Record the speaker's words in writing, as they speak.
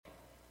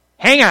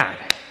hang on.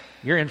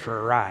 You're in for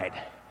a ride.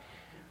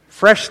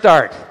 Fresh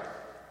start.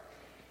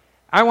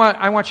 I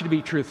want you to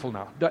be truthful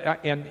now.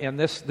 And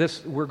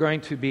this we're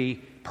going to be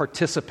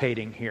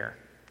participating here.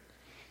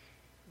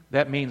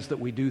 That means that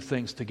we do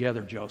things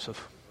together,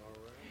 Joseph.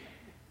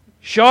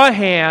 Show of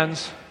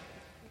hands.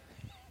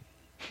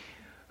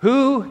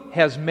 Who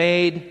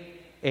made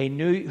a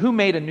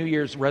New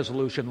Year's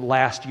resolution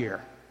last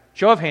year?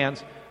 Show of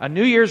hands. A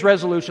New Year's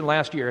resolution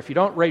last year. If you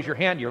don't raise your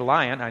hand, you're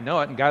lying. I know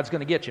it, and God's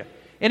going to get you.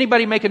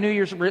 Anybody make a New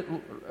Year's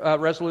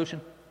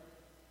resolution?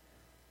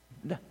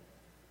 No.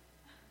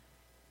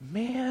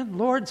 Man,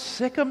 Lord,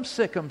 sick 'em.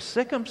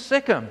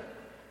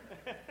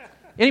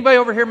 Anybody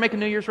over here make a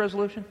New Year's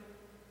resolution?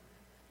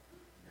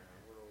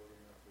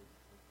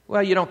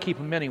 Well, you don't keep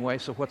them anyway,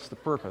 so what's the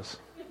purpose?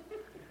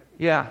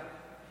 Yeah,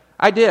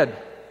 I did.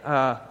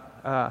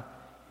 I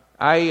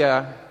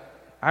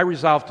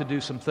resolved to do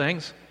some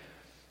things,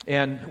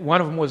 and one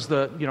of them was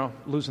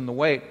losing the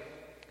weight.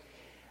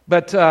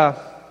 But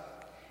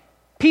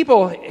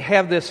people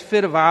have this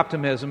fit of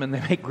optimism, and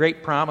they make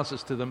great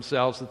promises to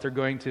themselves that they're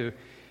going to,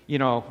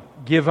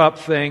 give up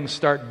things,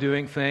 start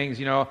doing things,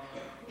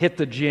 hit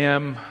the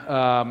gym,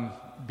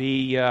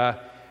 be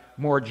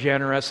more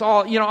generous,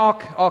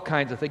 all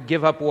kinds of things.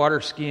 Give up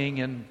water skiing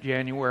in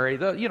January,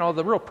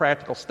 the real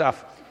practical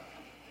stuff.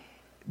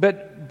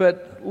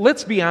 But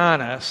let's be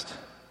honest.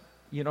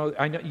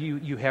 I know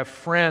you have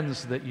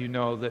friends that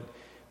that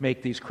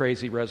make these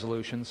crazy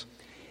resolutions,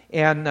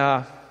 and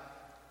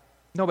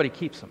nobody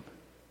keeps them.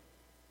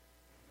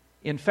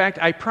 In fact,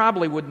 I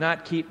probably would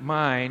not keep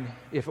mine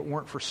if it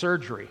weren't for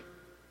surgery.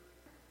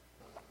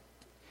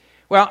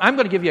 Well, I'm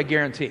going to give you a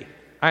guarantee.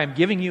 I am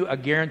giving you a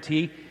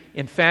guarantee.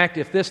 In fact,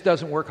 if this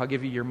doesn't work, I'll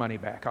give you your money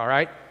back, all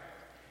right?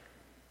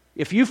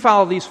 If you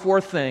follow these 4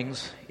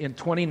 things in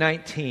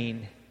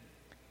 2019,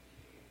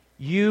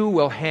 you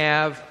will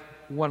have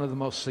one of the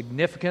most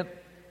significant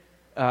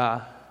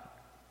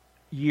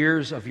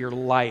years of your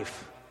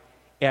life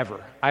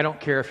ever. I don't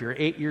care if you're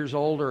 8 years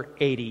old or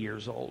 80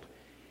 years old.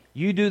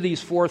 You do these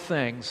 4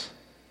 things,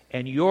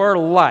 and your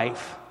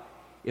life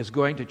is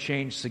going to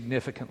change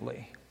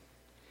significantly.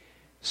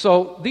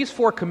 So these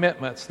 4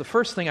 commitments, the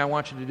first thing I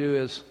want you to do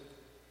is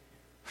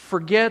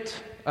commit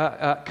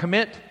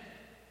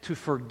to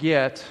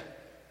forget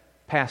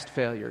past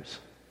failures.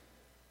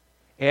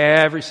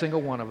 Every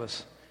single one of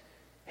us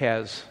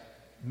has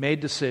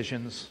made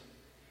decisions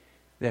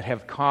that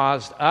have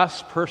caused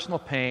us personal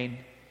pain,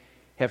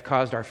 have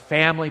caused our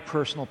family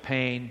personal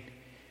pain.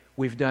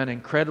 We've done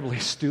incredibly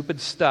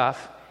stupid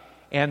stuff,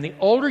 and the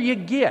older you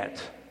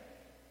get,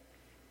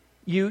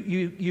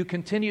 you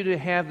continue to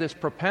have this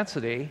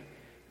propensity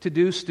to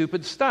do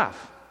stupid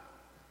stuff.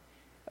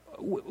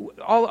 Do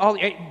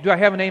I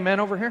have an amen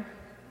over here?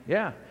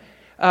 Yeah.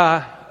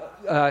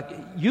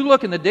 You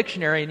look in the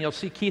dictionary and you'll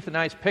see Keith and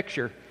I's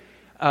picture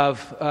of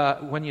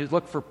when you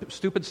look for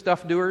stupid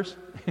stuff doers.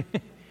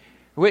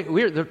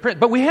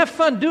 But we have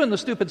fun doing the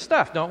stupid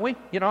stuff, don't we?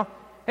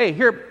 Hey,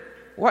 here,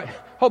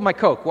 hold my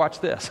Coke,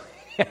 watch this.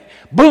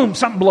 Boom,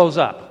 something blows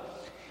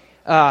up.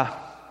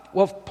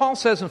 Well, Paul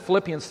says in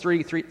Philippians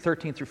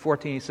 3:13 through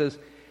 14, he says,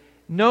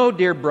 "No,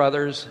 dear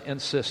brothers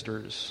and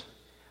sisters,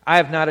 I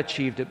have not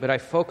achieved it, but I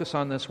focus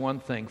on this one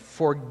thing,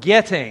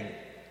 forgetting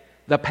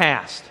the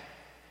past."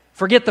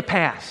 Forget the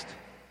past.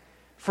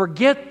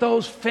 Forget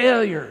those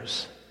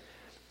failures.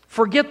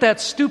 Forget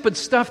that stupid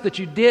stuff that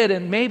you did,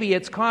 and maybe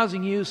it's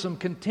causing you some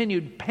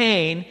continued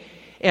pain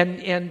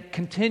and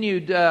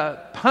continued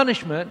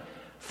punishment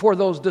for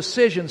those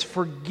decisions.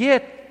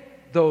 Forget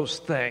those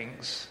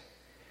things.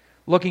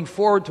 Looking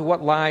forward to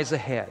what lies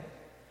ahead.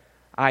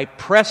 I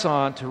press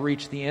on to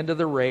reach the end of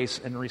the race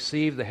and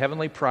receive the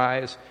heavenly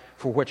prize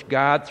for which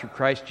God, through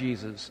Christ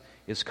Jesus,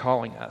 is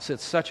calling us.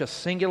 It's such a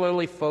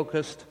singularly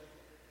focused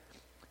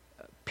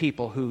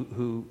people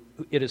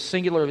it is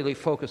singularly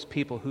focused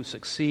people who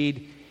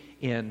succeed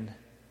in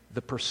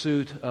the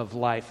pursuit of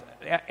life.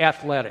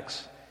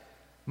 Athletics.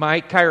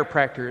 My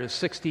chiropractor is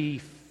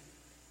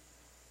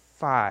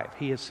 65.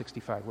 He is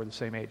 65. We're the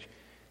same age.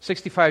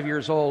 65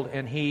 years old,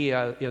 and he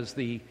is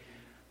the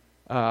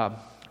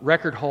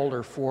record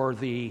holder for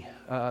the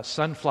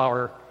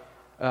sunflower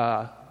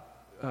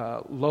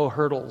low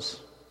hurdles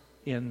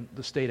in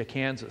the state of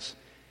Kansas.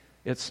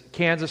 It's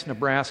Kansas,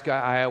 Nebraska,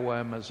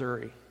 Iowa, and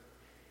Missouri.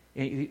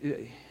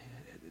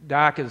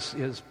 Doc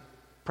is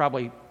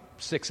probably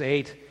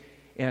 6'8",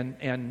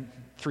 and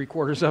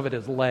 3/4 of it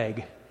is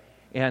leg,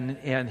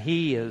 and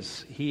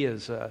he's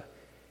a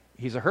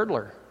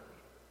hurdler,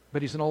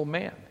 but he's an old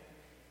man.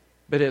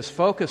 But his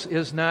focus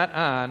is not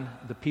on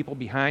the people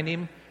behind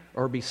him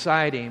or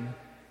beside him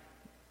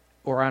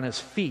or on his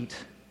feet.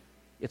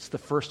 It's the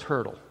first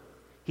hurdle.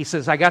 He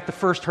says, I got the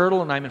first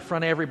hurdle and I'm in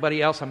front of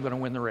everybody else. I'm going to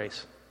win the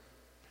race.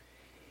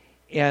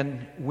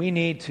 And we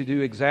need to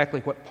do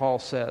exactly what Paul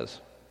says.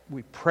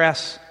 We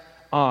press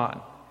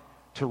on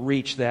to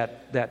reach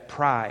that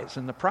prize.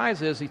 And the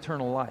prize is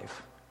eternal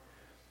life.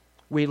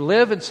 We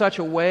live in such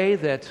a way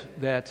that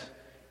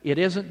it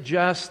isn't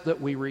just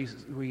that we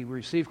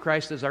receive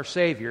Christ as our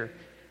Savior.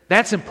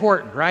 That's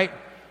important, right?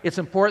 It's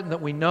important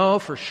that we know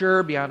for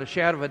sure, beyond a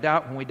shadow of a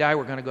doubt, when we die,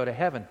 we're going to go to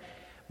heaven.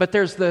 But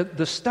there's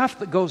the stuff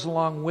that goes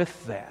along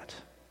with that,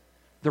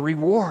 the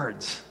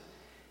rewards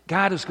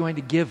God is going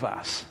to give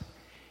us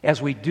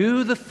as we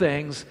do the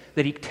things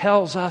that He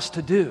tells us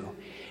to do.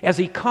 As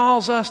He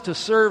calls us to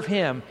serve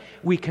Him,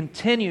 we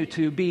continue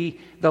to be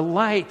the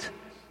light,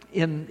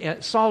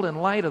 salt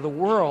and light of the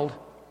world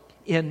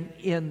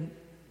in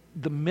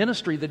the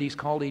ministry that He's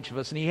called each of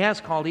us. And He has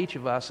called each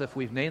of us, if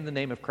we've named the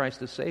name of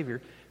Christ as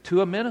Savior,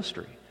 to a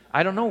ministry.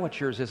 I don't know what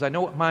yours is. I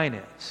know what mine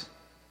is.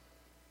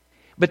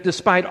 But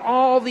despite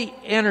all the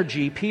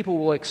energy people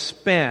will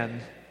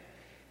expend,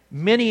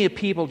 many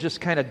people just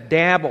kind of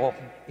dabble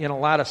in a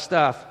lot of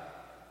stuff,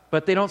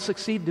 but they don't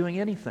succeed doing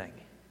anything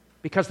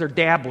because they're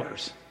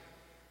dabblers.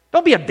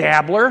 Don't be a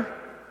dabbler.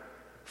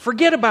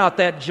 Forget about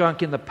that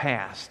junk in the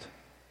past.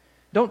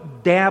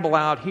 Don't dabble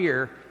out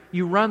here.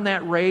 You run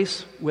that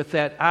race with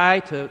that eye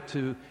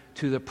to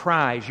the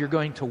prize. You're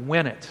going to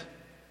win it.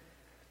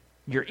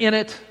 You're in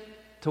it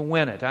to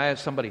win it. I have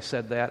somebody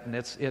said that, and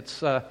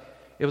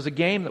it was a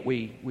game that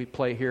we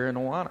play here in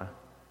Awana.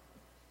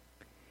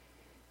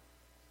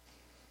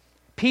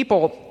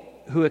 People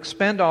who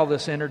expend all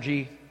this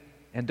energy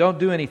and don't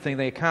do anything,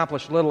 they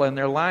accomplish little, and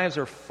their lives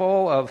are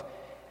full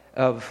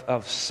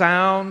of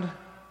sound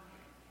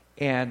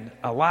and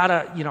a lot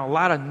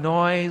of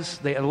noise,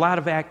 a lot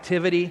of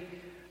activity,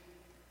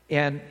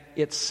 and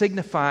it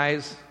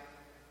signifies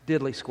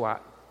diddly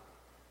squat.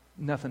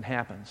 Nothing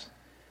happens.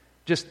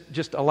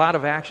 Just a lot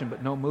of action,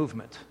 but no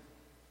movement.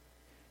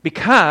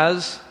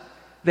 Because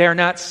they are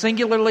not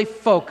singularly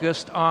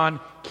focused on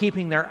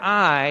keeping their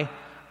eye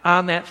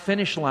on that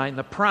finish line,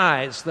 the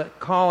prize, the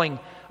calling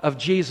of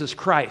Jesus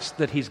Christ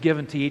that He's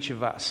given to each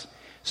of us.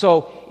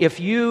 So if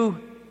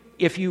you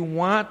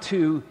want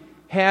to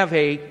have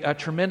a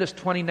tremendous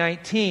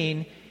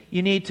 2019,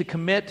 you need to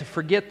commit to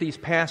forget these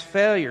past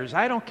failures.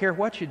 I don't care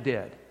what you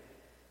did.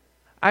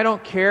 I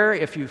don't care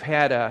if you've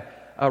had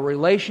a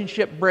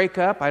relationship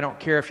breakup. I don't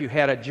care if you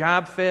had a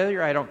job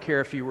failure. I don't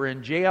care if you were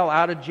in jail,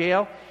 out of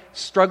jail,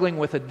 struggling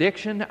with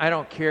addiction. I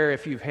don't care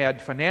if you've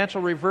had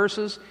financial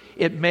reverses.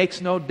 It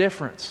makes no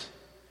difference.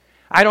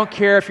 I don't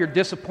care if you're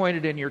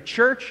disappointed in your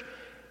church,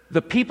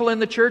 the people in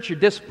the church, you're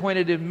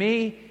disappointed in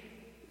me.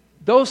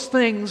 Those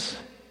things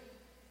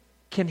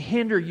can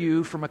hinder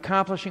you from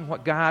accomplishing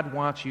what God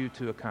wants you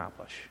to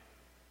accomplish.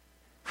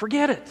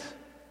 Forget it.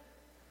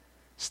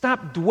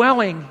 Stop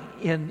dwelling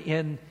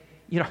in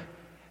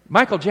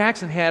Michael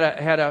Jackson had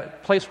a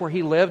place where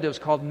he lived. It was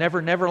called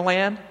Never Never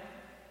Land.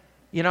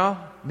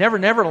 Never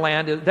Never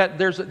Land,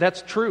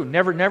 that's true.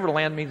 Never Never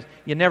Land means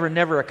you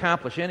never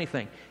accomplish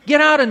anything.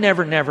 Get out of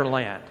Never Never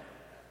Land.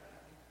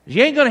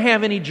 You ain't going to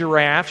have any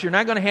giraffes. You're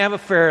not going to have a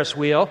Ferris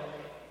wheel.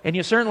 And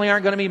you certainly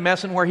aren't going to be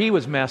messing where he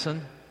was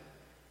messing.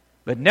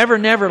 But Never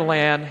Never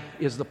Land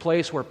is the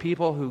place where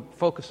people who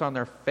focus on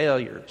their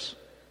failures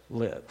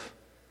live.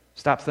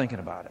 Stop thinking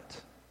about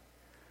it.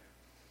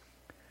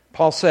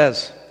 Paul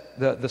says,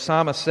 the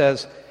psalmist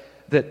says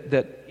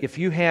that if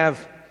you have,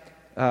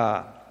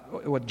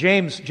 what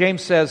James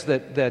says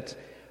that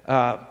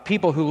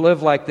people who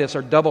live like this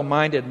are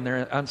double-minded and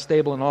they're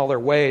unstable in all their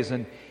ways.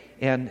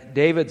 And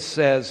David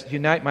says,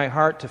 unite my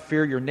heart to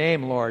fear your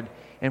name, Lord.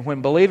 And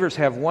when believers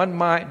have one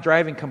mind,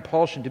 driving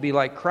compulsion to be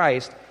like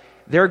Christ,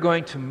 they're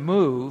going to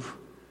move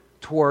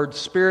toward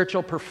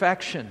spiritual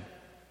perfection.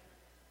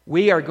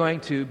 We are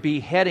going to be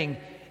heading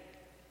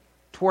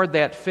toward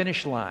that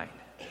finish line.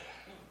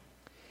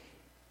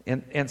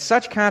 And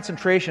such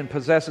concentration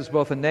possesses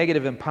both a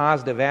negative and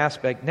positive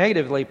aspect.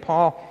 Negatively,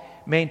 Paul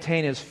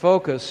maintained his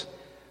focus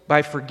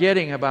by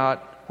forgetting about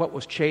what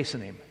was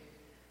chasing him.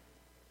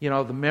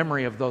 The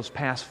memory of those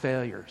past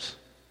failures,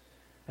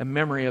 a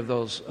memory of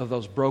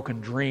those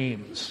broken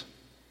dreams.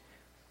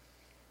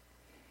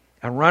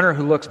 A runner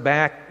who looks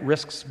back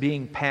risks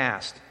being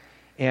passed,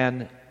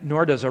 and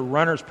nor does a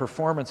runner's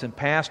performance in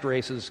past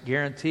races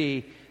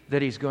guarantee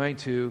that he's going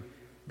to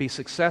be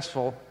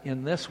successful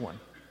in this one.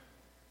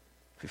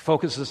 If he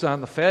focuses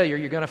on the failure,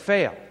 you're going to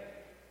fail.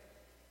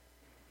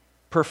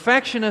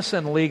 Perfectionists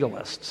and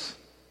legalists.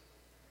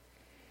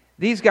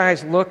 These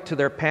guys look to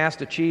their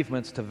past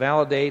achievements to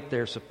validate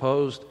their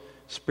supposed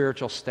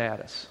spiritual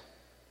status.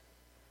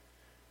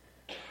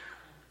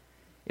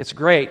 It's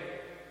great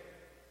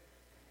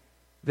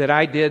that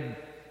I did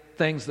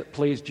things that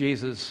pleased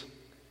Jesus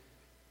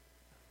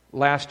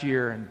last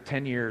year and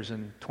 10 years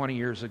and 20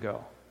 years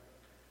ago.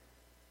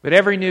 But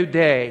every new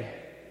day,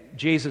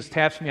 Jesus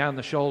taps me on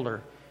the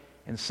shoulder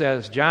and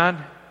says,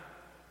 John,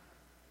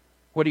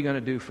 what are you going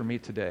to do for me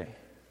today?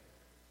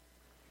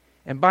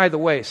 And by the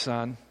way,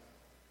 son,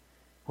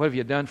 what have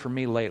you done for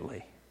me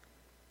lately?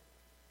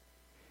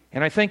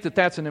 And I think that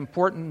that's an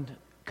important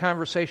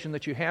conversation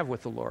that you have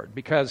with the Lord,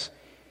 because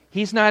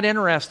He's not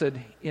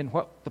interested in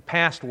what the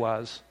past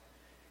was.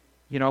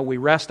 We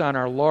rest on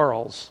our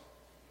laurels.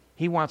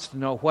 He wants to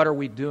know, what are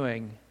we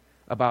doing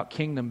about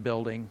kingdom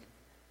building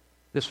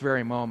this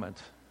very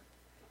moment?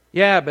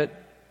 Yeah, but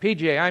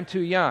PJ, I'm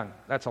too young.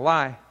 That's a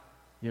lie.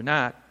 You're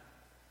not.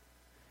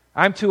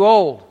 I'm too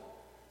old.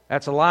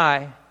 That's a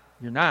lie.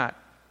 You're not.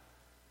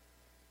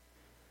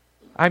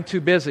 I'm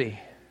too busy.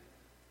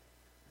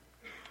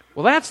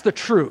 Well, that's the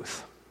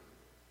truth.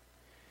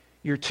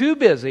 You're too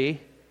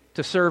busy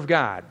to serve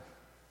God.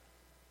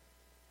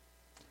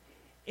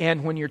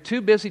 And when you're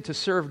too busy to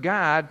serve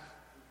God,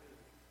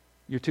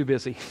 you're too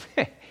busy.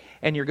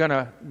 And you're going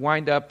to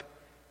wind up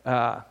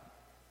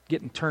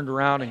getting turned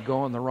around and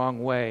going the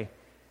wrong way,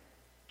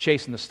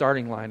 chasing the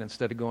starting line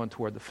instead of going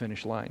toward the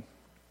finish line.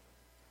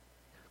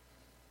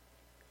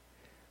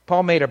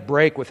 Paul made a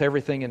break with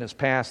everything in his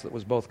past that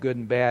was both good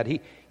and bad.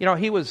 He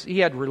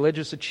had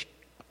religious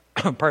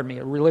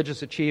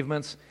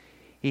achievements.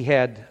 He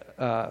had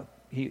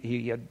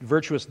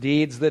virtuous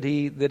deeds that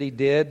he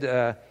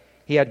did.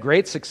 He had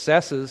great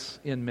successes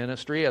in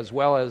ministry, as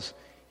well as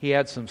he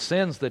had some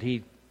sins that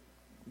he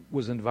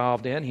was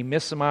involved in. He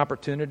missed some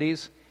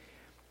opportunities.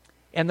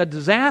 And the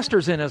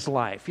disasters in his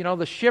life,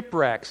 the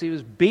shipwrecks, he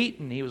was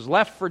beaten, he was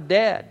left for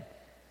dead,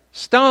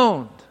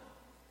 stoned.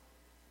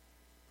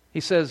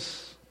 He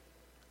says,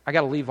 I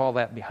got to leave all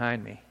that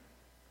behind me.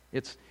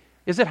 Is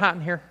it hot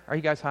in here? Are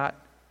you guys hot?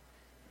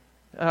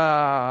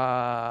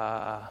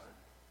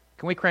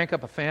 Can we crank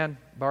up a fan,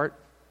 Bart?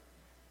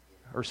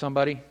 Or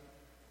somebody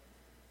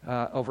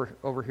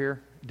over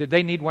here? Did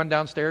they need one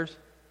downstairs?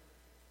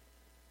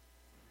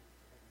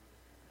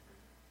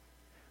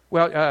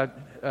 Well,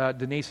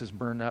 Denise is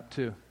burned up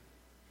too.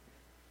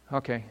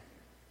 Okay.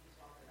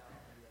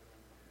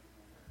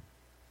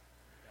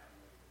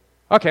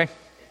 Okay.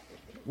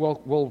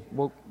 We'll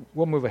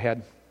move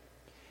ahead.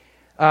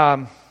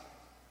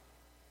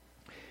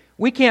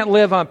 We can't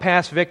live on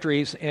past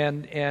victories,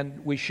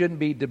 and we shouldn't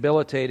be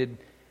debilitated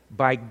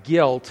by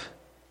guilt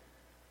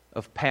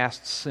of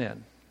past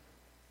sin.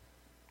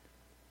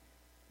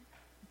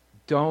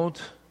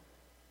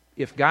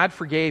 If God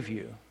forgave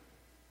you,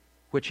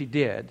 which He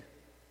did,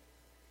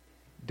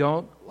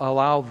 don't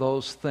allow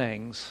those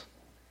things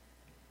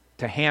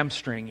to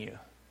hamstring you.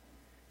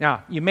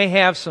 Now,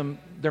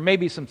 there may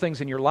be some things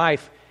in your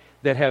life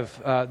that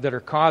are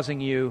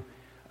causing you.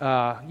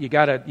 You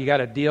got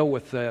to deal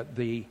with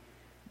the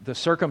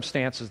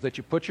circumstances that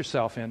you put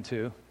yourself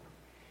into,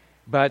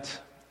 but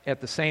at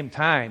the same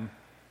time,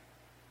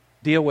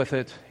 deal with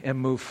it and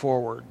move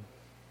forward.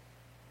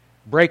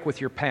 Break with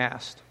your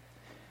past.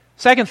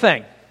 Second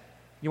thing,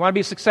 you want to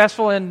be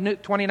successful in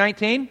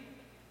 2019?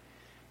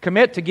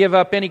 Commit to give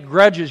up any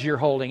grudges you're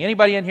holding.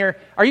 Anybody in here?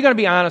 Are you going to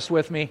be honest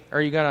with me? Or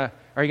are you going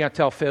to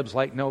tell fibs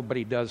like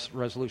nobody does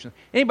resolution?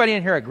 Anybody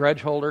in here a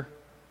grudge holder?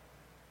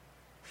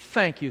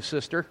 Thank you,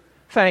 sister.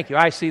 Thank you.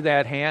 I see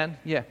that hand.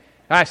 Yeah,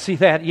 I see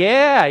that.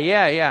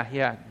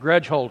 Yeah.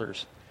 Grudge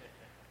holders.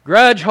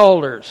 Grudge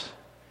holders.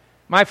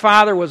 My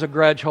father was a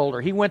grudge holder.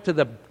 He went to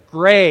the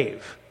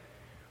grave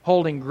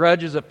holding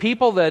grudges of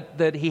people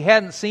that he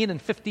hadn't seen in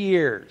 50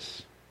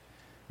 years.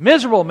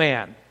 Miserable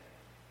man.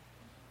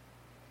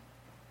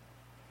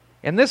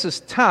 And this is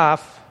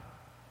tough,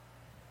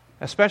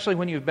 especially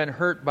when you've been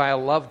hurt by a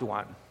loved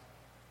one.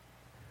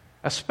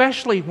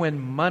 Especially when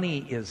money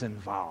is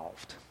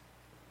involved.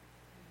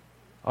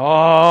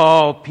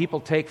 Oh,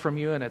 people take from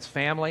you and it's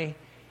family,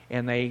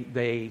 and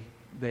they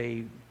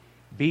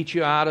beat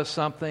you out of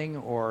something,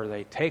 or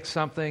they take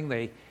something.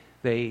 They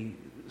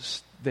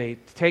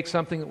take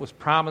something that was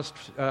promised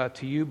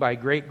to you by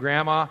great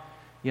grandma,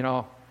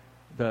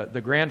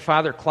 the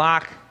grandfather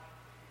clock,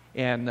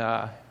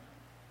 and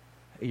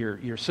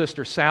your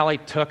sister Sally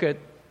took it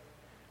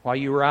while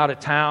you were out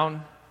of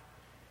town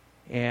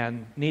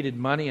and needed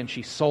money, and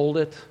she sold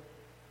it,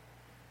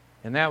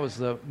 and that was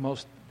the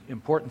most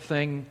important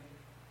thing.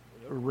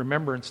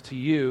 Remembrance to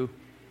you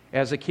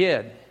as a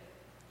kid,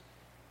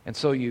 and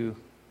so you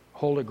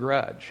hold a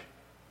grudge.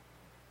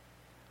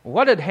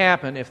 What had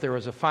happened if there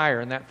was a fire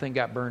and that thing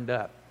got burned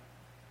up?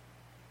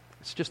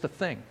 It's just a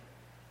thing.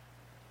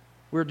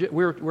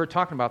 We're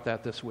talking about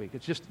that this week.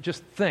 It's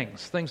just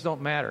things. Things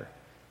don't matter.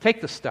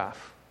 Take the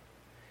stuff.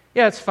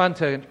 Yeah, it's fun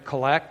to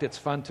collect. It's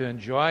fun to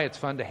enjoy. It's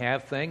fun to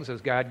have things as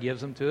God gives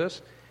them to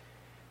us.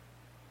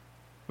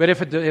 But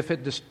if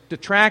it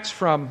detracts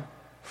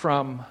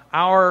from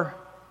our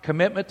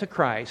commitment to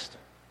Christ,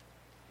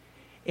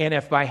 and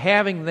if by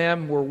having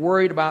them we're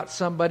worried about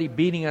somebody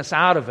beating us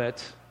out of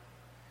it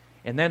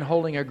and then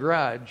holding a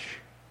grudge,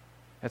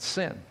 that's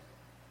sin.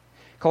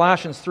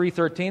 Colossians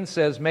 3:13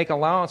 says, make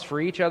allowance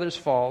for each other's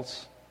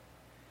faults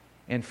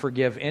and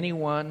forgive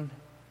anyone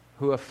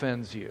who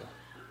offends you.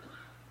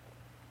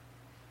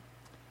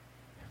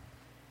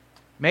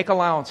 Make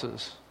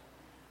allowances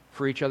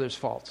for each other's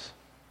faults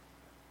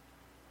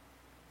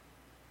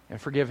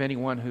and forgive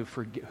anyone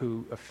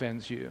who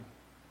offends you.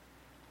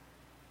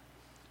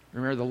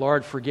 Remember, the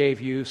Lord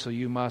forgave you, so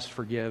you must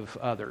forgive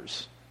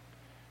others.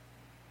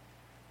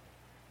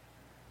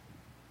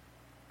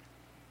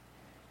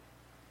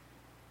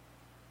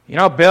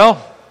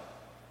 Bill,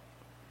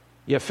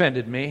 you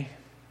offended me,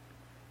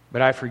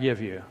 but I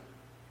forgive you.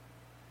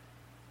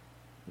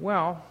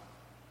 Well,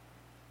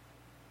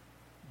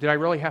 did I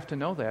really have to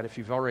know that if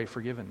you've already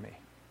forgiven me?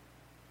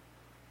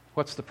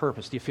 What's the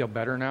purpose? Do you feel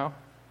better now?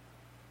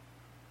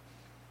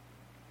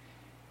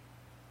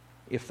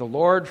 If the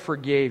Lord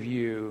forgave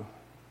you,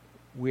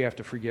 we have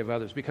to forgive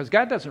others, because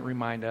God doesn't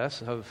remind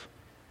us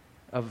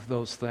of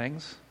those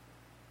things.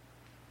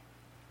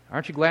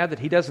 Aren't you glad that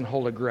He doesn't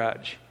hold a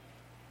grudge?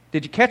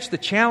 Did you catch the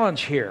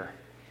challenge here?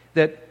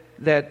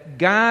 That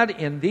God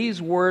in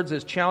these words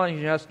is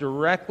challenging us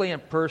directly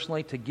and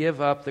personally to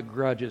give up the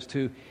grudges,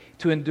 to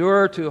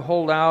endure, to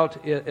hold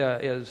out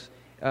in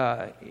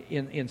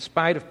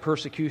spite of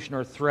persecution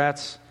or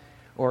threats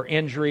or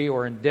injury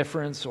or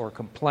indifference or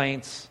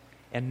complaints,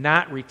 and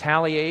not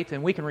retaliate.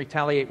 And we can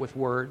retaliate with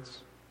words.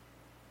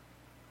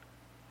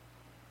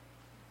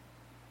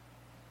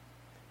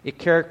 It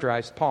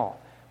characterized Paul.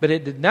 But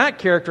it did not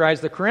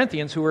characterize the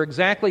Corinthians, who were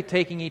exactly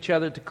taking each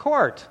other to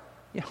court.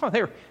 You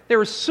know, they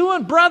were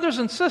suing brothers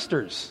and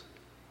sisters.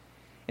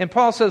 And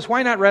Paul says,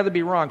 why not rather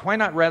be wronged? Why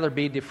not rather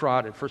be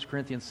defrauded? 1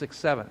 Corinthians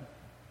 6:7.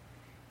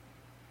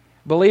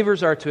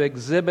 Believers are to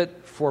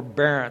exhibit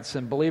forbearance,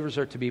 and believers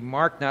are to be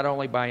marked not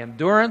only by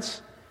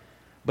endurance,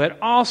 but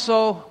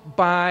also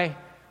by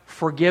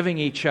forgiving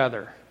each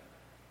other.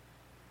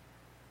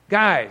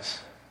 Guys,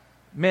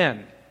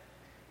 men,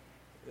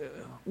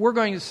 we're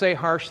going to say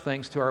harsh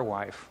things to our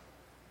wife.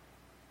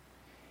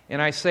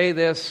 And I say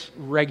this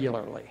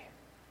regularly.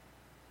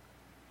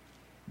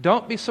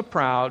 Don't be so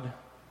proud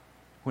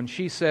when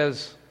she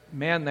says,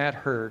 man, that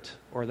hurt,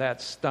 or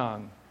that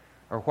stung,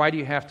 or why do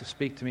you have to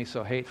speak to me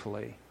so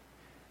hatefully?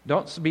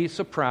 Don't be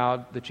so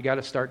proud that you got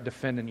to start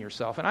defending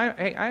yourself. And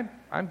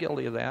I'm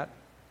guilty of that.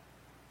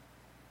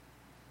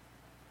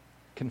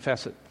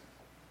 Confess it.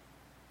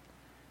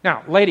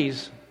 Now,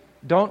 ladies,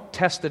 don't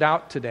test it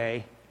out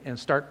today and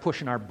start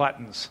pushing our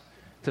buttons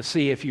to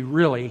see if you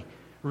really,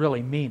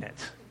 really mean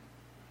it.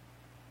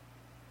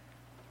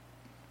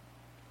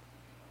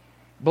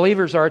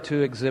 Believers are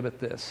to exhibit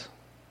this,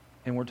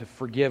 and we're to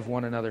forgive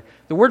one another.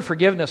 The word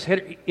forgiveness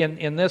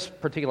in this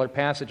particular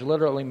passage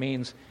literally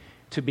means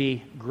to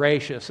be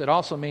gracious. It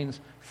also means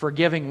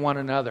forgiving one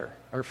another,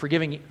 or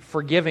forgiving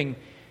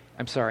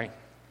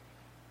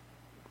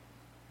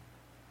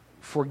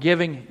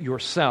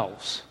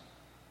yourselves.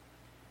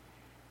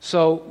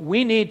 So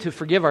we need to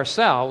forgive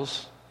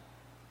ourselves,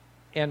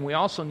 and we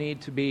also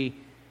need to be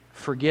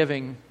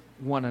forgiving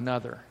one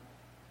another.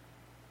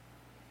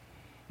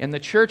 And the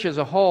church as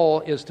a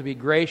whole is to be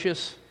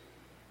gracious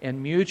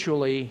and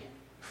mutually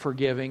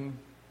forgiving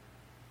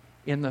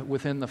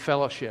within the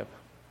fellowship.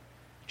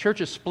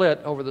 Church is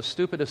split over the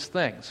stupidest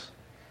things,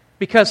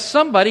 because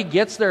somebody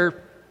gets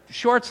their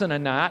shorts in a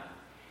knot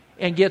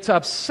and gets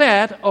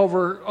upset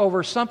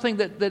over something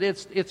that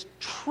it's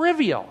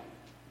trivial.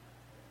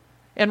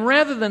 And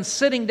rather than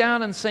sitting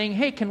down and saying,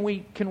 hey, can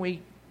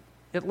we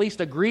at least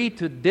agree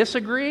to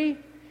disagree?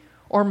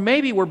 Or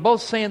maybe we're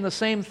both saying the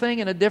same thing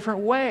in a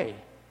different way.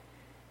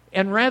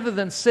 And rather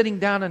than sitting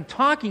down and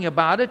talking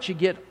about it, you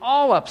get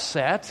all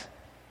upset.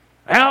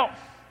 Well,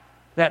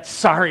 that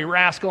sorry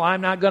rascal,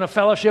 I'm not going to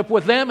fellowship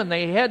with them. And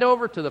they head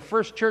over to the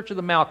First Church of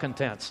the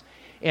Malcontents.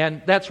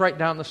 And that's right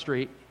down the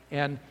street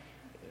and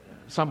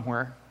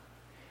somewhere.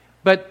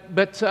 But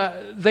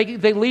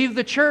they leave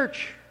the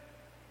church.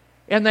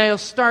 And they'll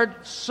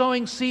start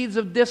sowing seeds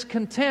of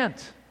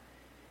discontent.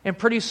 And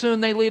pretty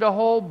soon they lead a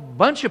whole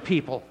bunch of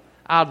people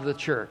out of the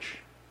church.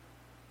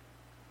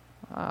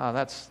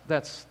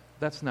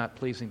 That's not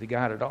pleasing to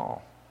God at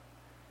all.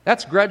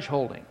 That's grudge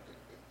holding.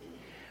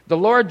 The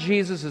Lord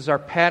Jesus is our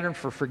pattern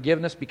for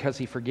forgiveness because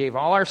He forgave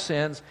all our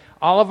sins,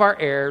 all of our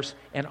errors,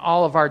 and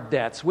all of our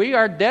debts. We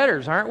are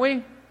debtors, aren't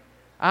we?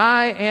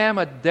 I am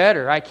a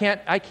debtor. I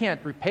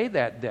can't repay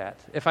that debt.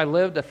 If I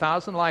lived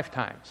 1,000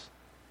 lifetimes,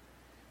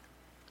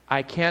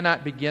 I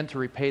cannot begin to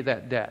repay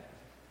that debt.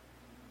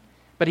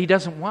 But He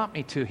doesn't want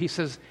me to. He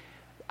says,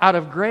 out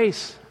of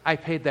grace, I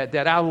paid that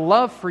debt. Out of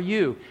love for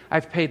you,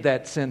 I've paid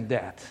that sin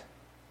debt.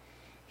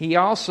 He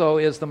also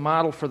is the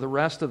model for the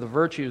rest of the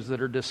virtues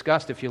that are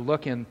discussed if you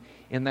look in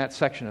that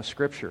section of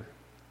Scripture.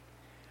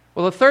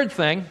 Well, the third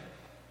thing,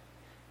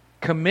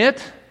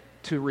 commit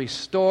to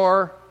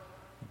restore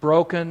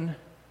broken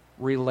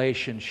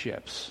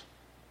relationships.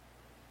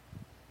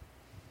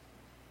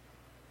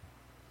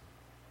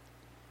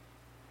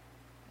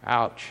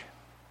 Ouch.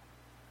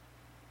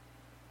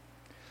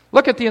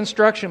 Look at the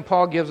instruction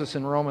Paul gives us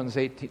in Romans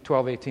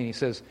 12:18. He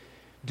says,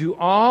 do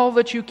all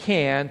that you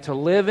can to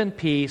live in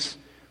peace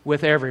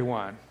with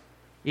everyone.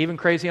 Even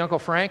crazy Uncle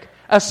Frank?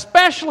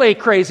 Especially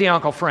crazy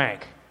Uncle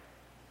Frank.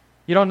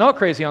 You don't know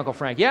crazy Uncle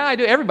Frank? Yeah, I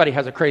do. Everybody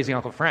has a crazy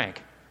Uncle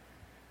Frank.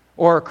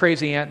 Or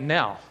crazy Aunt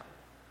Nell.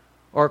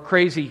 Or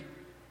crazy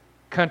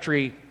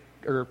country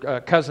or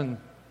cousin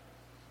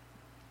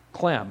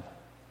Clem.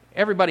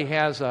 Everybody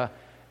has a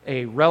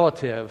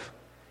relative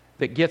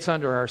that gets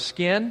under our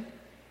skin.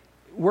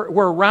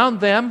 We're around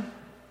them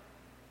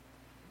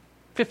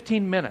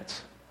 15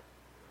 minutes.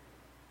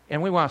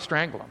 And we want to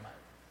strangle them.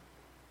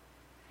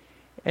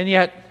 And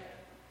yet,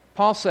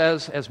 Paul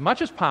says, as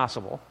much as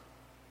possible,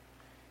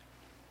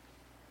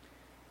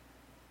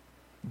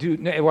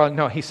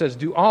 he says,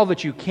 do all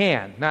that you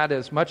can. Not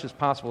as much as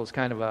possible is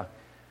kind of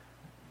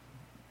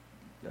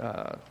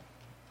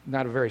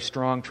not a very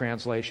strong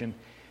translation.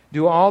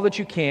 Do all that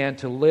you can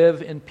to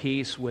live in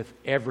peace with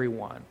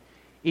everyone.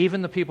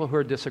 even the people who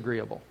are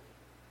disagreeable.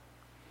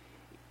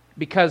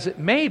 Because it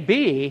may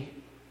be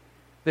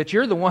that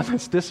you're the one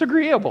that's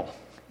disagreeable.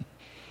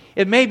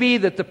 It may be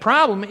that the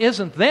problem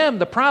isn't them,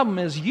 the problem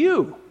is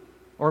you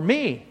or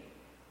me.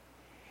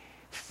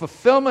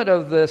 Fulfillment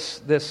of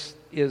this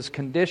is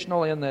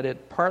conditional in that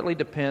it partly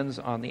depends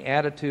on the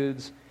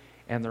attitudes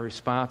and the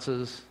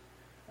responses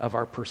of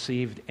our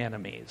perceived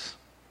enemies.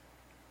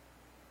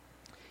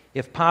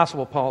 If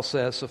possible, Paul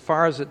says, so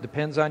far as it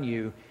depends on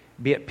you,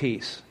 be at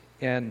peace.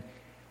 And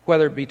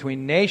whether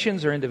between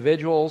nations or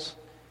individuals,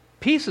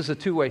 peace is a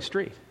two-way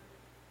street.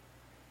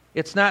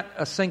 It's not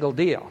a single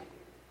deal.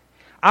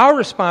 Our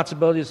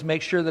responsibility is to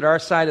make sure that our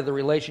side of the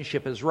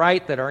relationship is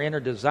right, that our inner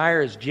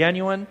desire is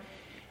genuine,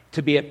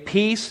 to be at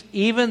peace.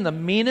 Even the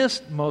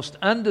meanest, most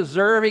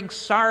undeserving,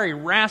 sorry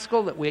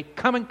rascal that we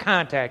come in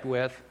contact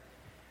with,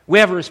 we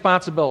have a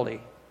responsibility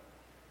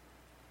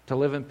to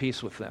live in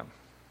peace with them.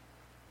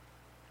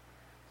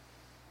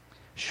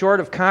 Short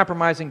of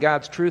compromising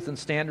God's truth and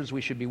standards,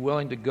 we should be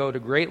willing to go to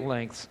great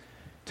lengths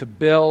to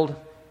build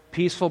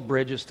peaceful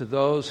bridges to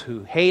those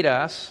who hate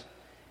us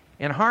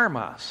and harm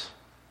us.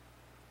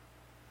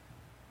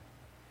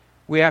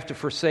 We have to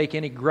forsake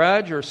any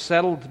grudge or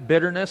settled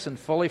bitterness and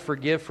fully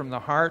forgive from the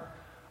heart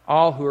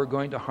all who are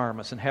going to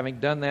harm us. And having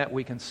done that,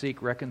 we can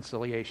seek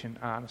reconciliation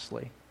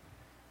honestly.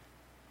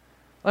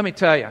 Let me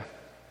tell you,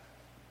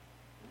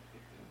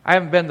 I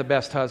haven't been the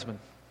best husband.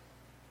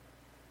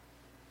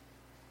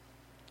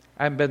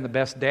 I haven't been the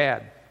best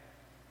dad.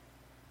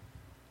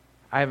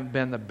 I haven't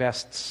been the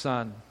best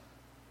son.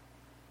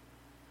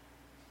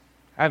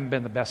 I haven't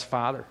been the best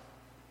father.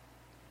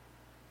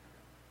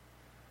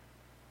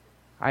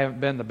 I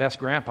haven't been the best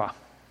grandpa.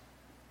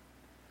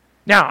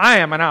 Now, I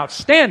am an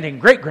outstanding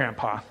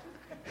great-grandpa.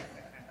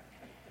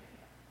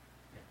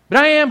 But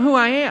I am who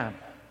I am.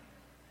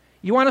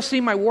 You want to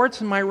see my warts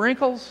and my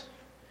wrinkles?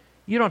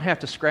 You don't have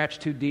to scratch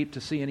too deep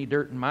to see any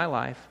dirt in my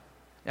life.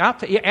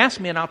 You ask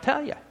me and I'll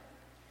tell you.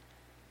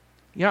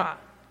 You know,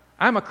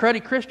 I'm a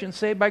cruddy Christian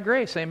saved by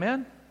grace,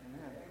 amen?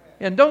 Amen.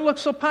 And don't look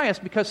so pious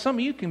because some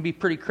of you can be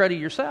pretty cruddy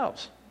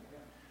yourselves.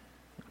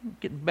 I'm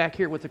getting back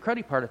here with the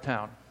cruddy part of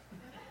town.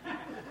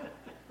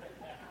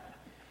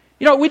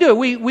 You know what we do?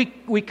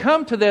 We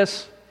come to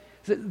this.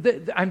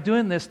 I'm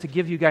doing this to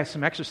give you guys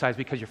some exercise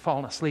because you're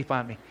falling asleep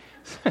on me.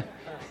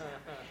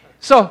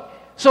 So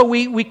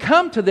we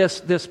come to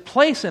this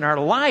place in our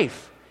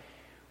life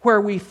where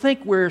we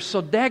think we're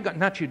so daggone,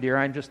 not you dear,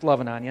 I'm just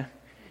loving on you.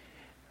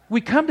 We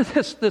come to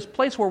this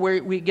place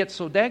where we get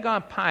so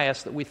daggone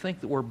pious that we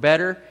think that we're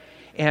better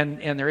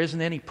and there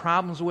isn't any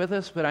problems with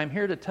us. But I'm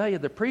here to tell you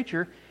the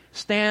preacher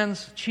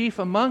stands chief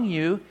among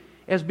you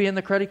as being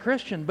the cruddy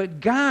Christian. But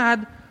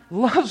God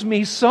loves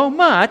me so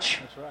much.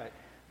 That's right.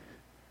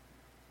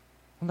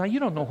 Well, now you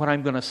don't know what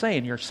I'm going to say,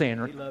 and you're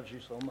saying He loves you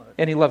so much.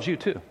 And He loves you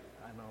too.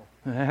 I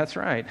know. That's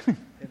right.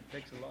 It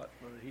takes a lot,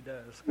 but He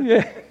does.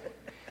 Yeah.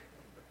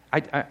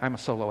 I'm a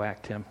solo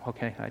act, Tim.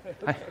 Okay.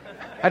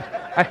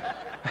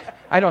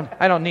 I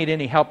don't need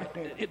any help.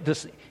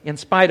 In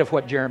spite of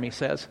what Jeremy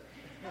says.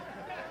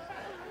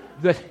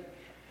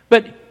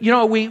 But you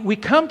know, we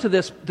come to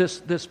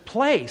this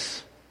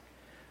place.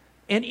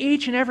 And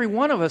each and every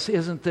one of us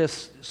isn't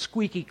this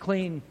squeaky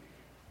clean,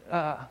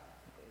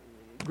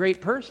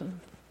 great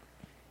person.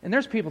 And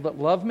there's people that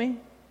love me.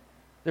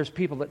 There's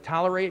people that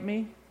tolerate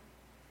me.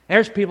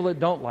 There's people that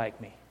don't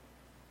like me.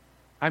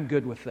 I'm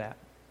good with that.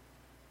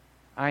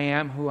 I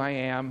am who I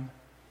am.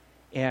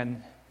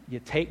 And you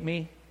take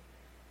me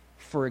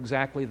for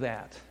exactly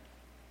that.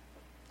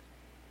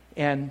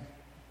 And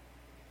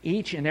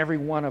each and every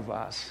one of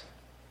us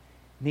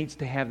needs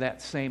to have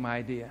that same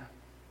idea.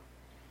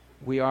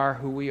 We are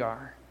who we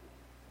are.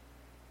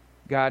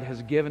 God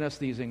has given us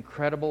these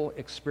incredible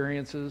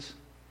experiences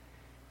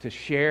to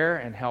share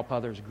and help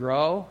others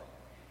grow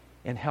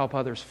and help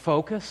others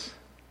focus,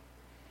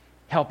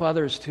 help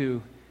others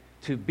to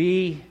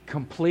be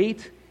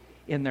complete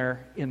in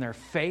their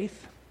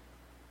faith.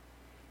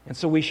 And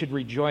so we should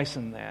rejoice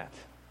in that.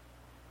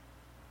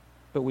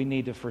 But we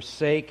need to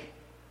forsake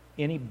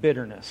any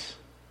bitterness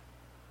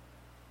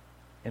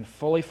and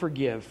fully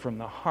forgive from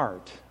the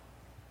heart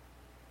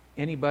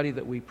anybody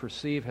that we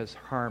perceive has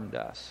harmed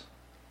us.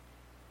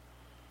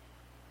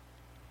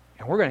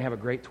 And we're going to have a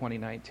great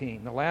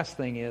 2019. The last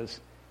thing is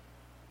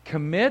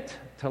commit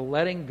to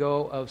letting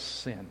go of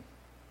sin.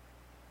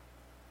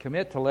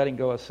 Commit to letting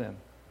go of sin.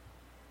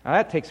 Now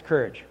that takes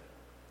courage.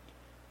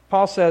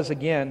 Paul says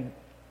again,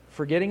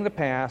 forgetting the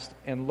past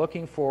and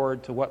looking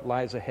forward to what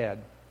lies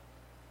ahead.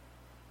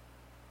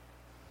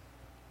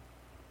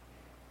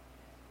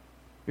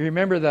 You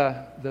remember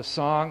the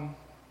song,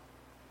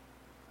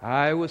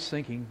 I was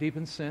sinking deep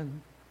in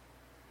sin,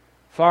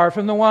 far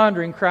from the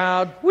wandering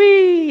crowd.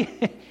 Whee!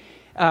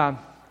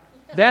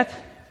 That...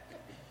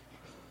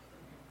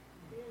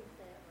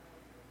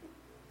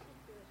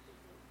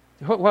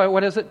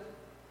 What is it?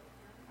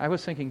 I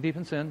was sinking deep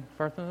in sin,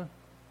 far from the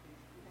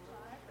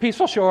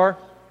peaceful shore.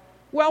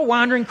 Well,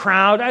 wandering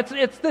crowd.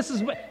 This is...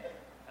 Do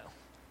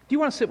you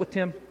want to sit with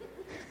Tim?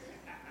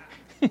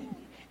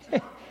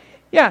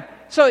 Yeah.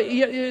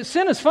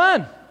 sin is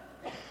fun.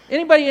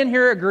 Anybody in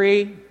here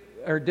agree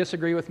or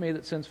disagree with me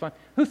that sin's fun?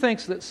 Who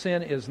thinks that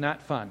sin is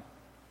not fun?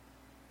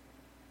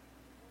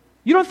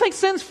 You don't think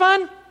sin's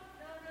fun?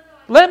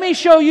 Let me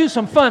show you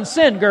some fun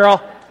sin,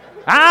 girl.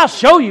 I'll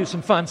show you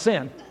some fun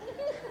sin.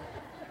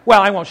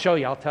 Well, I won't show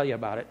you. I'll tell you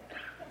about it.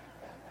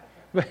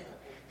 But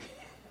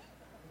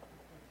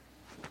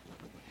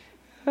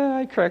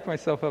I crack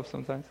myself up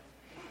sometimes.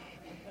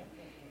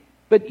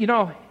 But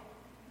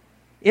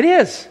it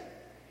is.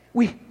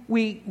 We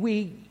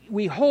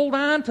hold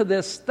on to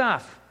this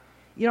stuff.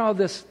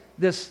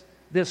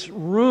 This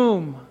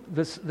room,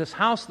 this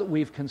house that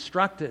we've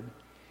constructed,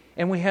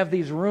 and we have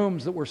these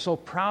rooms that we're so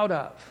proud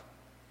of.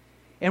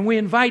 And we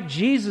invite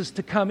Jesus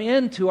to come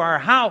into our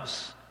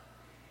house.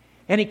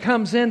 And He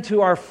comes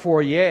into our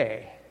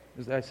foyer.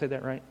 Did I say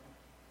that right?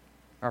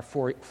 Our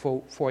foyer.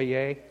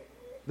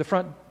 The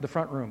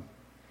front room.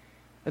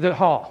 The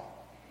hall.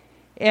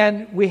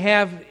 And we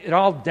have it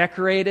all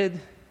decorated.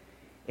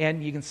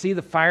 And you can see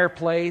the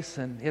fireplace.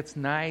 And it's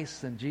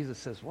nice. And Jesus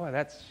says, "Boy,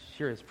 that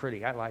sure is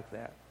pretty. I like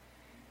that."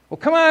 Well,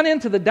 come on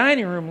into the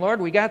dining room,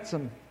 Lord. We got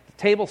some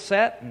table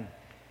set. And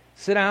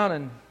sit down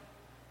and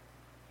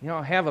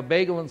have a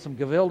bagel and some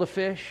gefilte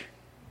fish,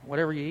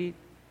 whatever you eat.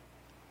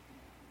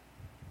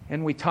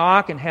 And we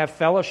talk and have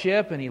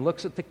fellowship, and He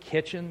looks at the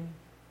kitchen.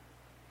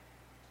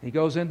 He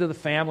goes into the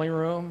family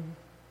room.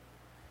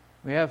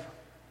 We have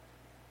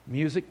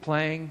music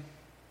playing.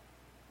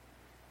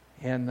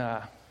 And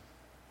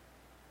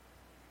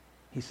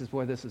He says,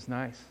 "Boy, this is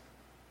nice."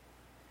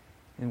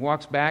 And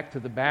walks back to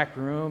the back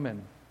room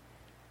and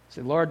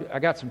said, "Lord, I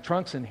got some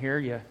trunks in here.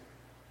 You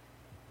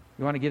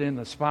want to get in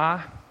the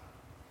spa?"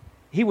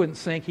 He wouldn't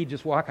sink. He'd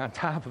just walk on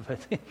top of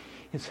it.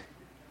 It's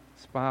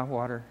spa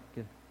water.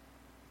 Good.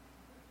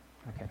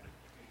 Okay.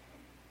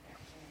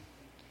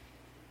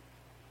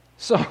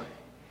 So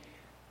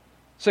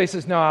he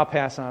says, "No, I'll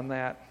pass on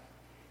that."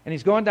 And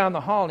he's going down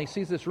the hall, and he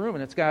sees this room,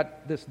 and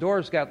this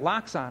door's got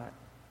locks on it.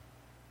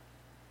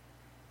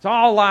 It's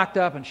all locked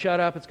up and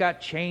shut up. It's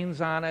got chains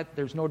on it.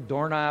 There's no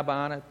doorknob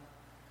on it.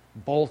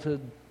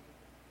 Bolted.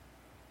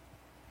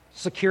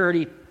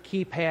 Security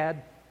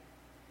keypad.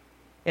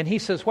 And he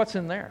says, "What's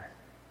in there?"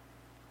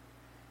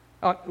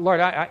 "Oh, Lord,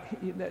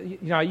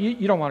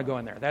 you don't want to go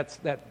in there.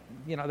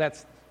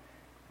 That's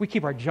we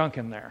keep our junk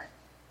in there."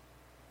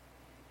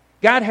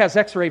 God has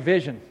X-ray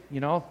vision.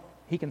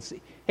 He can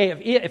see. Hey,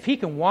 if He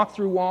can walk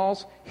through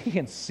walls, He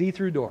can see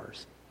through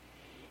doors,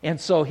 and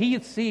so He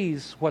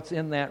sees what's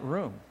in that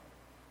room,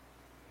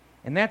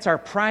 and that's our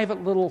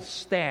private little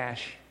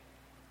stash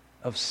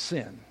of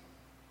sin.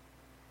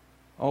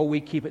 Oh,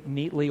 we keep it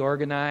neatly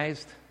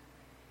organized.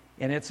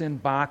 And it's in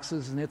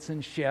boxes, and it's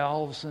in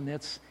shelves, and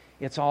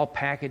it's all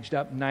packaged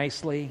up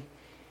nicely.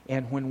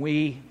 And when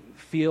we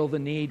feel the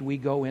need, we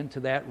go into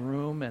that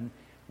room and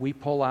we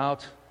pull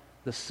out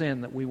the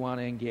sin that we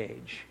want to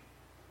engage.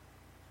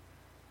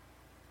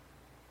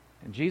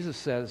 And Jesus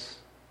says,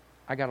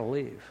 "I got to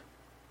leave.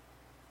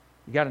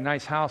 You got a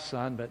nice house,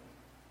 son, but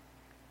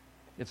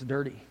it's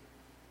dirty.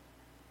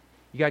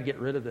 You got to get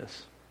rid of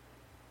this.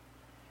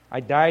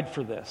 I died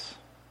for this.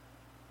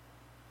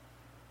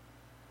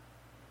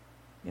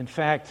 In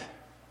fact,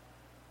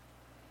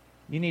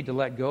 you need to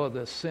let go of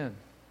this sin."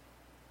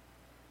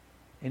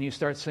 And you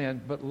start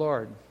saying, "But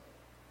Lord."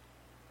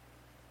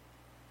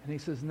 And He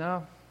says,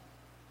 "No.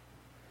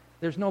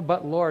 There's no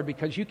but Lord,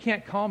 because you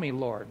can't call me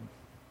Lord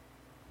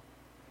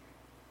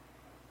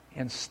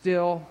and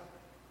still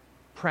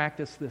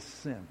practice this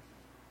sin."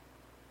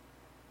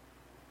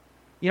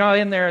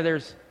 In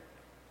there's,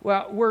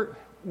 we're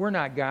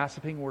not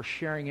gossiping, we're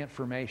sharing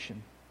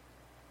information.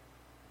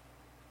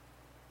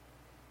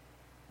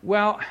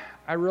 Well,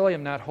 I really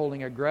am not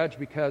holding a grudge,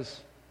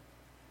 because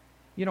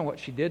you know what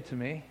she did to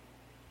me.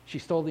 She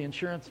stole the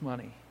insurance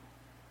money.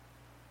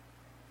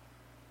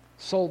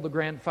 Sold the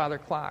grandfather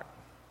clock.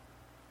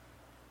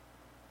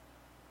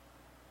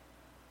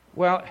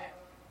 Well,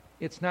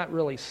 it's not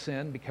really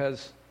sin,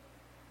 because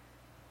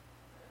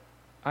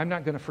I'm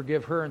not going to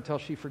forgive her until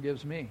she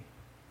forgives me.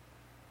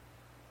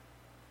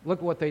 Look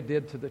at what they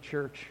did to the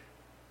church.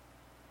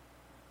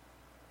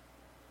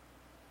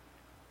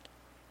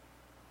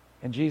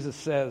 And Jesus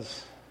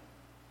says,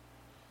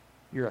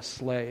 "You're a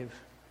slave.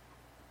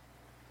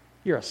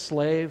 You're a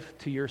slave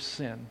to your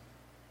sin,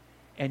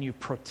 and you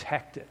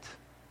protect it."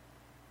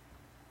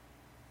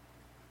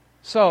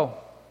 So,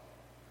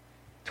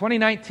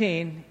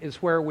 2019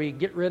 is where we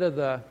get rid of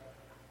the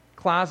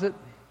closet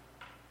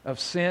of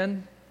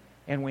sin,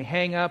 and we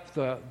hang up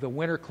the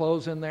winter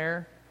clothes in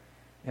there,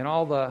 and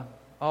all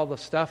the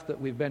stuff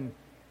that we've been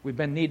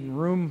needing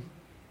room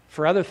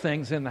for other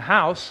things in the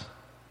house.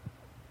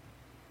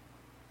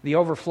 The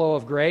overflow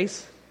of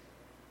grace,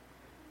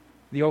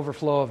 the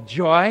overflow of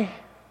joy,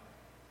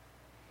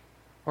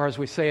 or as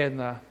we say in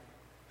the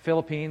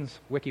Philippines,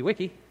 wiki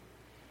wiki.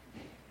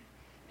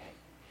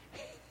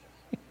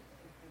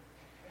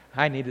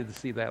 I needed to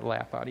see that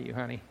laugh out of you,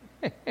 honey.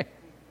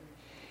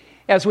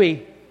 As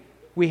we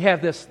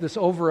have this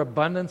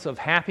overabundance of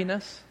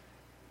happiness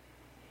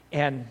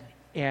and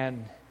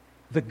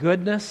the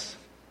goodness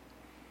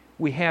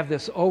we have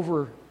this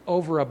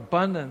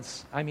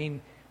overabundance. I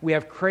mean, we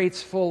have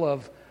crates full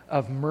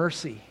of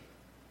mercy.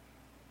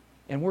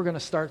 And we're going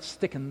to start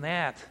sticking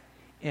that,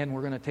 and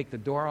we're going to take the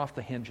door off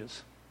the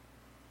hinges.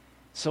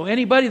 So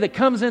anybody that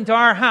comes into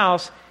our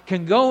house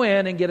can go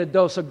in and get a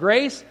dose of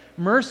grace,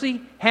 mercy,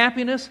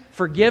 happiness,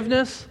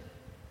 forgiveness,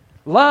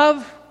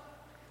 love,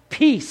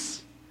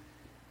 peace,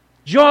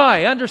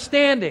 joy,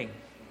 understanding.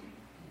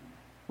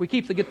 We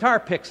keep the guitar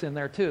picks in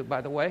there too,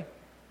 by the way.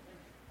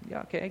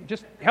 Yeah, okay.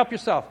 Just help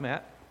yourself,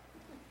 Matt.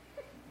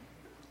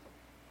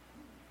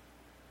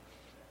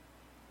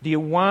 Do you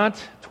want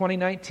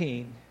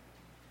 2019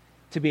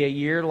 to be a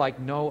year like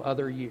no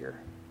other year?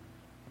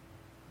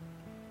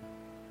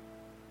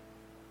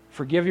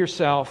 Forgive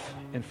yourself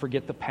and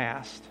forget the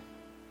past.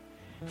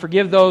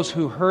 Forgive those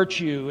who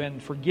hurt you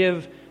and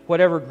forgive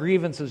whatever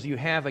grievances you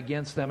have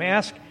against them.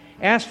 Ask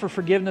for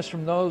forgiveness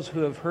from those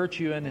who have hurt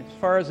you, and as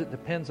far as it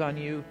depends on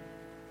you,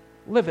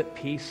 live at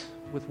peace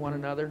with one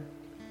another.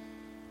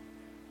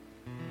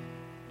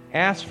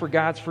 Ask for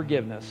God's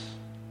forgiveness.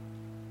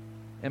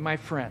 And my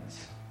friends,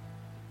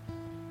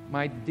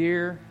 my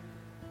dear,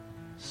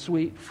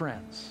 sweet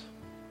friends,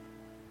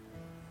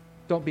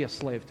 don't be a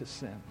slave to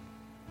sin.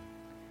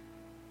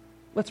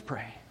 Let's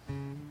pray.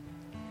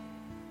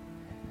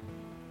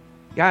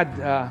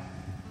 God,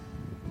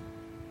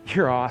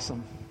 you're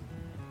awesome.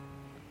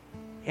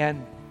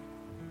 And,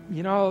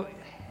 you know,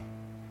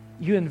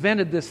 you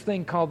invented this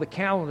thing called the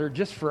calendar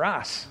just for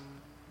us.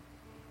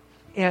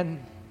 And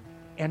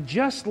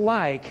just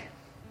like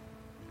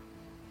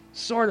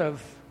sort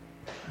of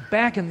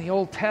back in the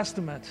Old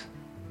Testament,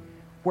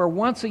 where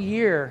once a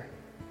year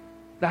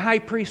the high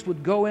priest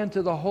would go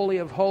into the Holy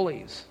of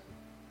Holies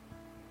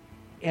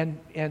and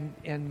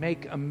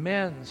make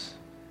amends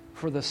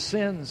for the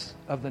sins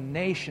of the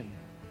nation.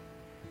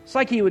 It's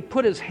like he would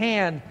put his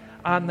hand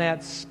on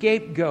that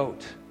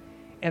scapegoat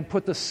and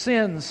put the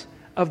sins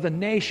of the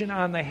nation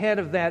on the head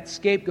of that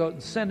scapegoat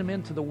and send him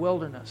into the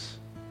wilderness.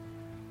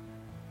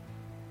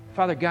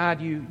 Father God,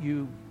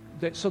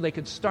 so they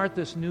could start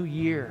this new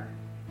year,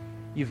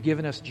 you've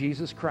given us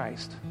Jesus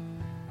Christ,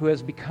 who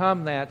has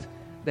become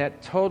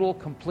that total,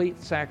 complete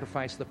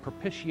sacrifice, the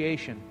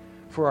propitiation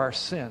for our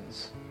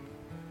sins,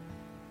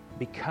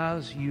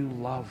 because you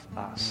love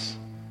us.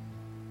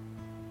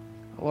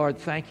 Lord,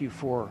 thank you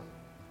for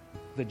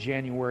the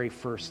January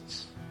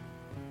 1sts.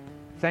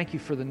 Thank you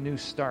for the new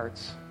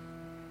starts.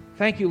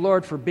 Thank you,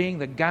 Lord, for being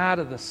the God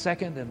of the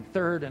second and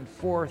third and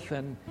fourth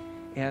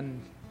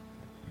and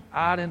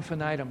ad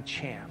infinitum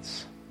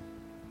chance.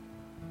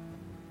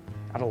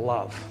 Out of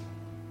love,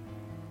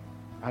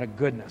 out of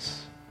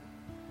goodness,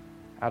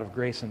 out of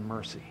grace and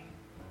mercy.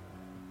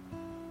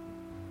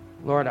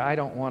 Lord, I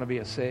don't want to be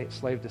a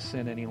slave to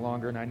sin any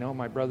longer, and I know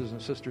my brothers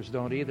and sisters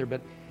don't either,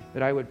 but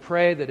I would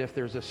pray that if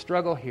there's a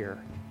struggle here,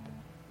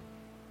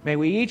 may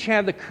we each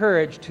have the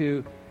courage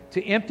to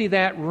empty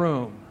that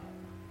room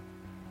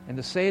and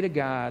to say to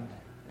God,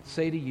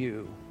 say to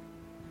you,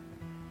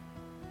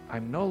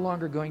 I'm no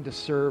longer going to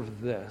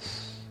serve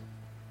this.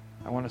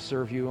 I want to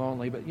serve you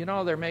only. But you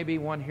know, there may be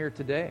one here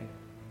today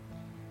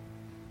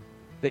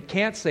that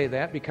can't say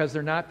that because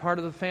they're not part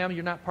of the family.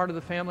 You're not part of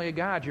the family of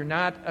God. You're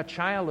not a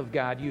child of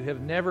God. You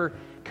have never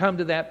come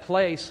to that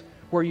place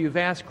where you've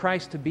asked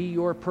Christ to be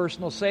your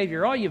personal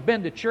Savior. Oh, you've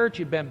been to church,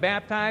 you've been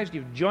baptized,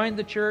 you've joined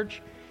the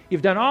church,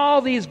 you've done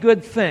all these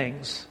good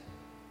things.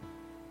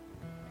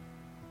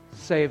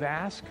 Save,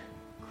 ask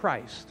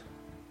Christ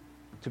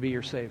to be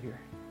your Savior.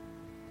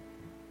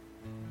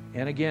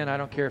 And again, I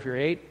don't care if you're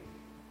 8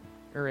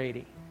 or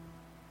 80.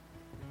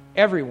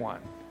 Everyone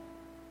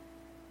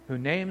who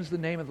names the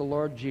name of the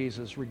Lord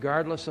Jesus,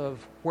 regardless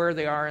of where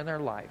they are in their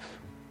life,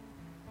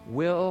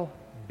 will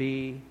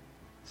be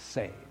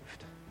saved.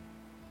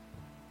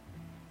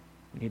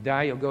 When you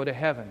die, you'll go to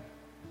heaven.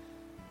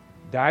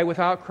 Die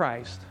without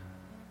Christ,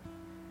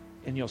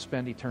 and you'll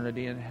spend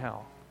eternity in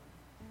hell.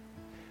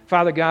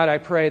 Father God, I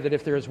pray that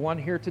if there is one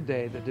here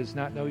today that does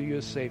not know you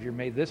as Savior,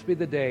 may this be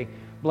the day,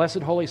 blessed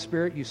Holy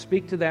Spirit, you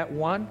speak to that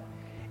one,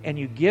 and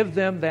you give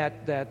them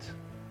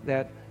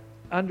that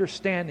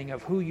understanding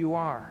of who you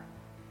are.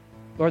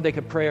 Lord, they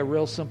could pray a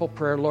real simple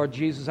prayer. Lord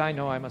Jesus, I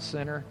know I'm a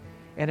sinner.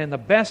 And in the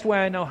best way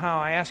I know how,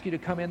 I ask you to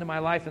come into my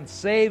life and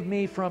save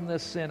me from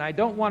this sin. I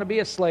don't want to be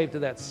a slave to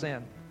that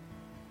sin.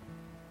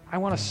 I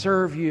want to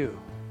serve you.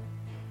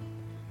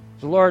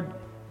 So Lord,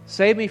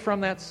 save me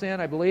from that sin.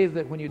 I believe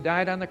that when you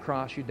died on the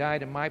cross, you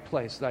died in my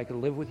place so that I could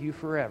live with you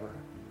forever.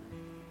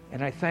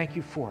 And I thank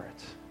you for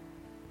it.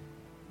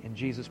 In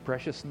Jesus'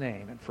 precious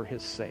name and for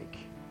his sake.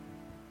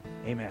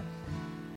 Amen.